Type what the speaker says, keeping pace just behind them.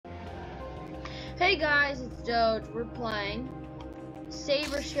Hey guys, it's Doge. We're playing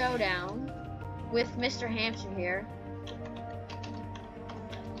Saber Showdown with Mr. Hamster here.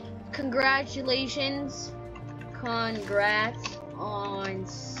 Congratulations. Congrats on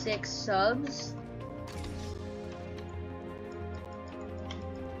 6 subs.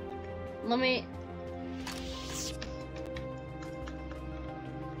 Let me...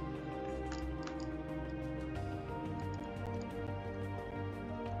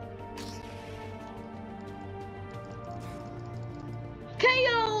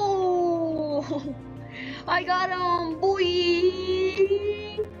 KO! I got him, boy!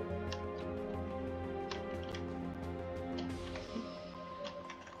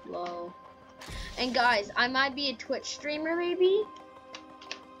 Whoa. And guys, I might be a Twitch streamer maybe.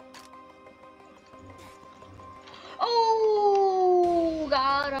 Oh,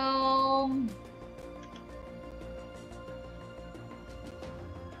 got him.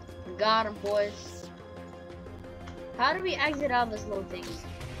 Got him, boys. How do we exit out of this little thing?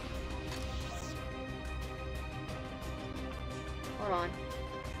 Hold on.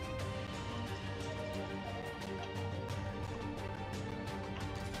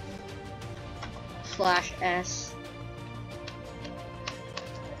 /S.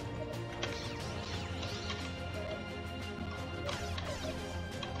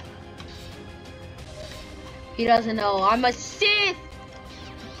 He doesn't know. I'm a Sith!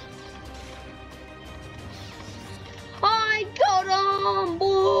 I got him,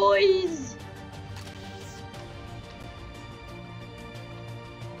 boys!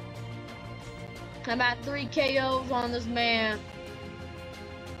 I'm at 3 KOs on this man.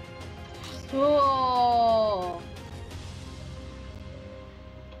 Oh!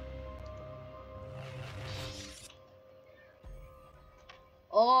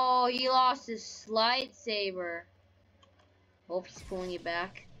 Oh, he lost his lightsaber. Hope he's pulling it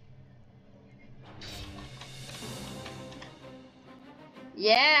back.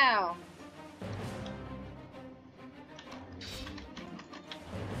 Yeah.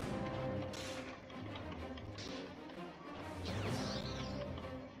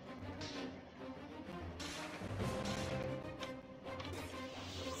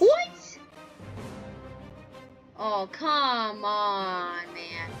 What? Oh, come on,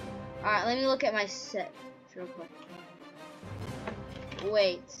 man. Alright, let me look at my set real quick.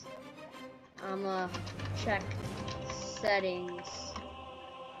 Wait. I'm gonna check settings.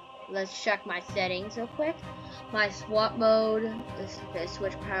 Let's check my settings real quick. My swap mode is okay,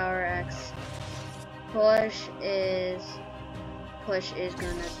 switch power X. Push is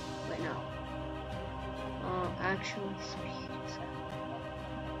gonna wait no. Actual speed is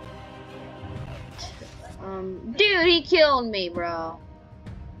dude, he killed me, bro.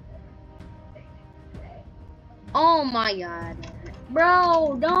 Oh my god.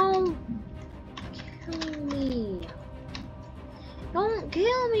 Bro, don't kill me. Don't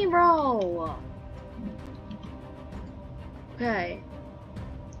kill me, bro. Okay.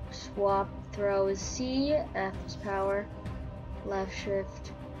 Swap throw is C, F is power, left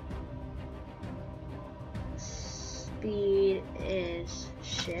shift. Speed is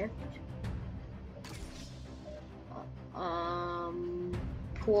shift.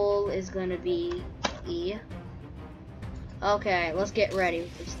 Pull is gonna be E. Okay, let's get ready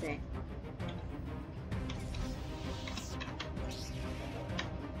with this thing.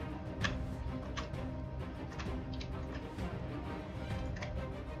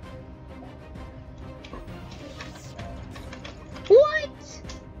 What?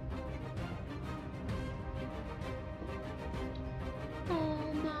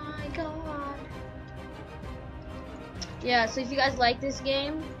 Oh my god. Yeah, so if you guys like this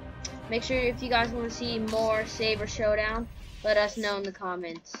game, make sure if you guys want to see more Saber Showdown, let us know in the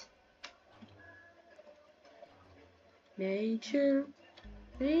comments. Nature,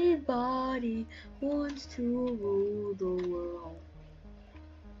 everybody wants to rule the world.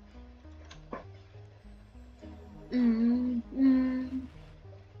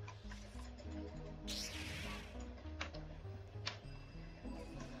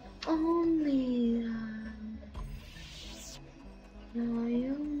 Only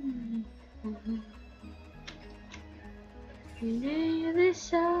in the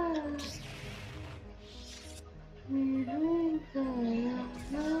sun, we don't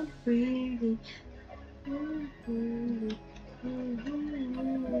not breathing.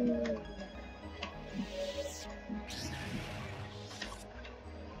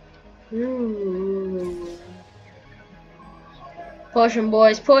 Push him,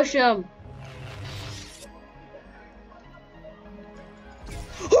 boys, push him.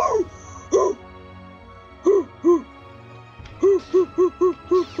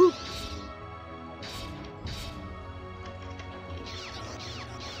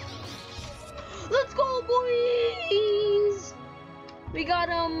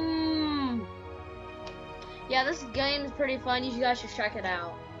 this game is pretty fun. You guys should check it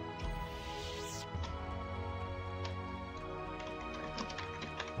out.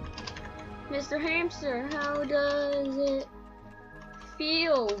 Mr. Hamster, how does it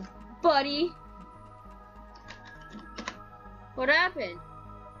feel, buddy? What happened?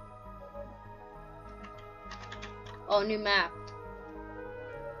 Oh, new map.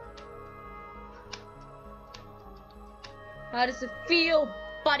 How does it feel,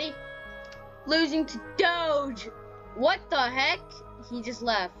 buddy? Losing to Doge. What the heck? He just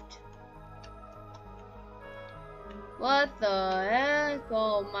left. What the heck?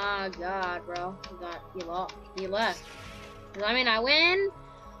 Oh my god, bro. He left. I mean, I win.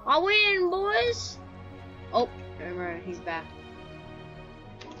 I win, boys. Oh, remember, he's back.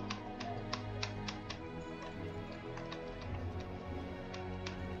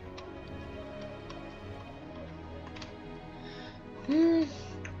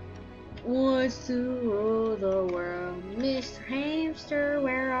 Wants to rule the world. Mr. Hamster,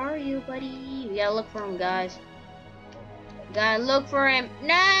 where are you, buddy? We gotta look for him, guys. We gotta look for him.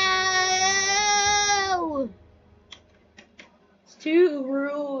 No! It's to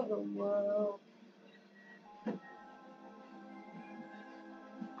rule the world.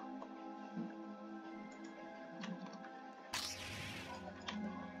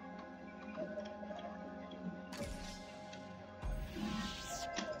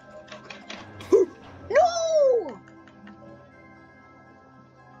 No!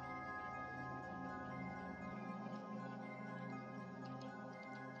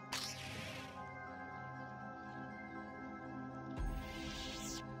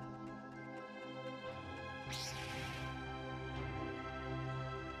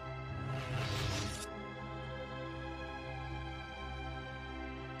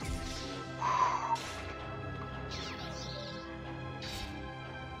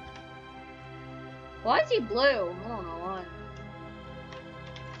 Why is he blue? I don't know why.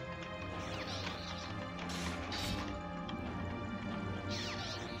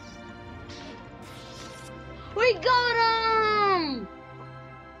 We got him!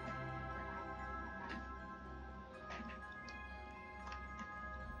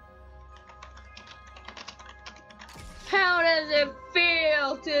 How does it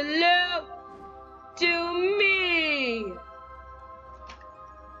feel to look to me?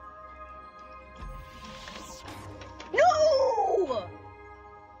 No!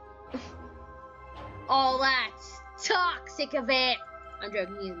 Oh, that's toxic of it. I'm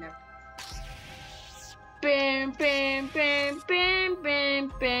joking, he's never. Bam, bam, bam, bam,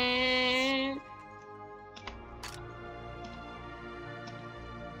 bam, bam.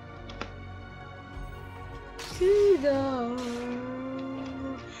 To the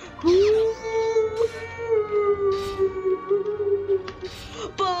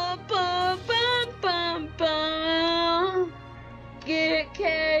bum, bum, bum, bum, bum. Get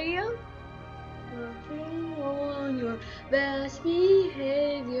KO on your best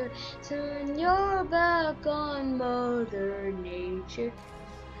behavior. Turn your back on Mother Nature.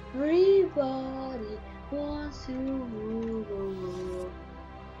 Everybody wants to rule the world.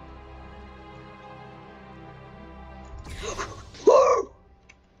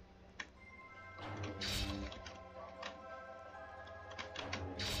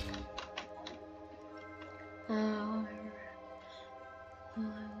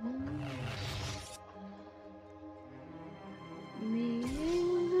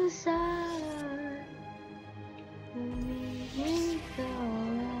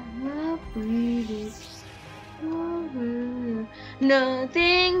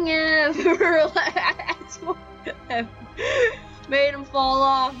 Nothing ever lasts forever. Made him fall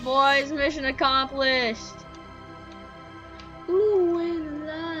off, boys. Mission accomplished. Ooh, when the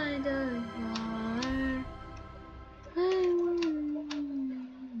light of fire.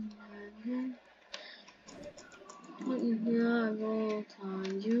 I will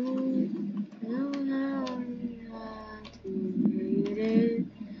find you. Know how we had to hate it.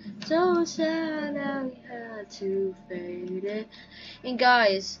 So sad that we had to fade it. And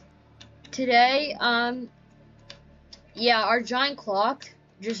guys, today, yeah, our giant clock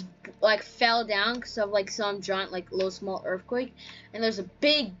just like fell down because of like some giant like low small earthquake, and there's a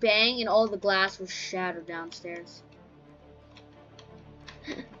big bang and all the glass was shattered downstairs.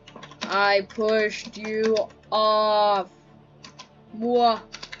 I pushed you off. Mwah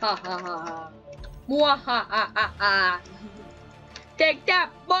ha ha ha ha. Mwah ha ha ha ha. Take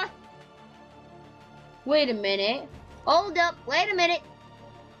that, boy. Wait a minute. Hold up. Wait a minute.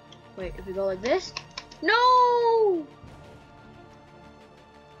 Wait, if we go like this. No!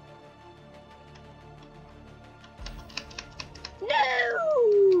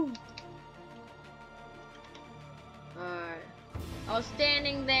 No! was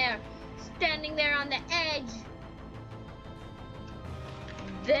standing there on the edge.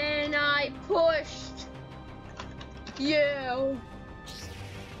 Then I pushed you.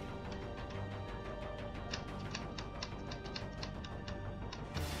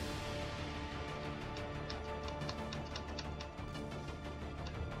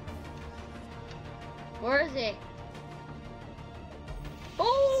 Where is he?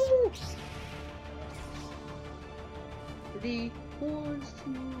 Oh! The ones to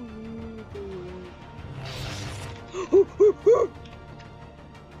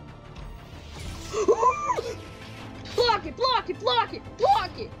block it, block it, block it,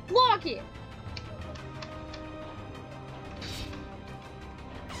 block it, block it.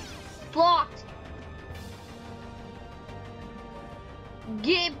 Blocked.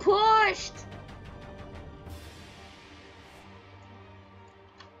 Get pushed.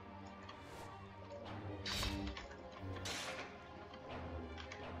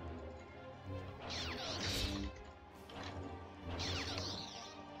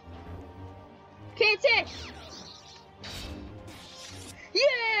 Hit it!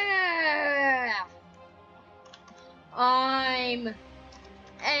 Yeah! I'm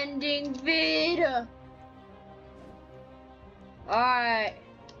ending vid. Alright.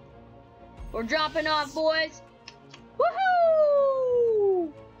 We're dropping off, boys.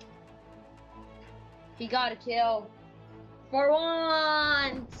 Woohoo! He got a kill. For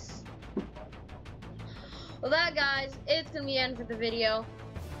once. Well, that, guys, it's gonna be the end for the video.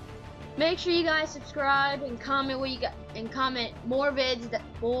 Make sure you guys subscribe and comment what you got, and comment more vids, that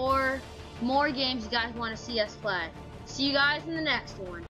more games you guys want to see us play. See you guys in the next one.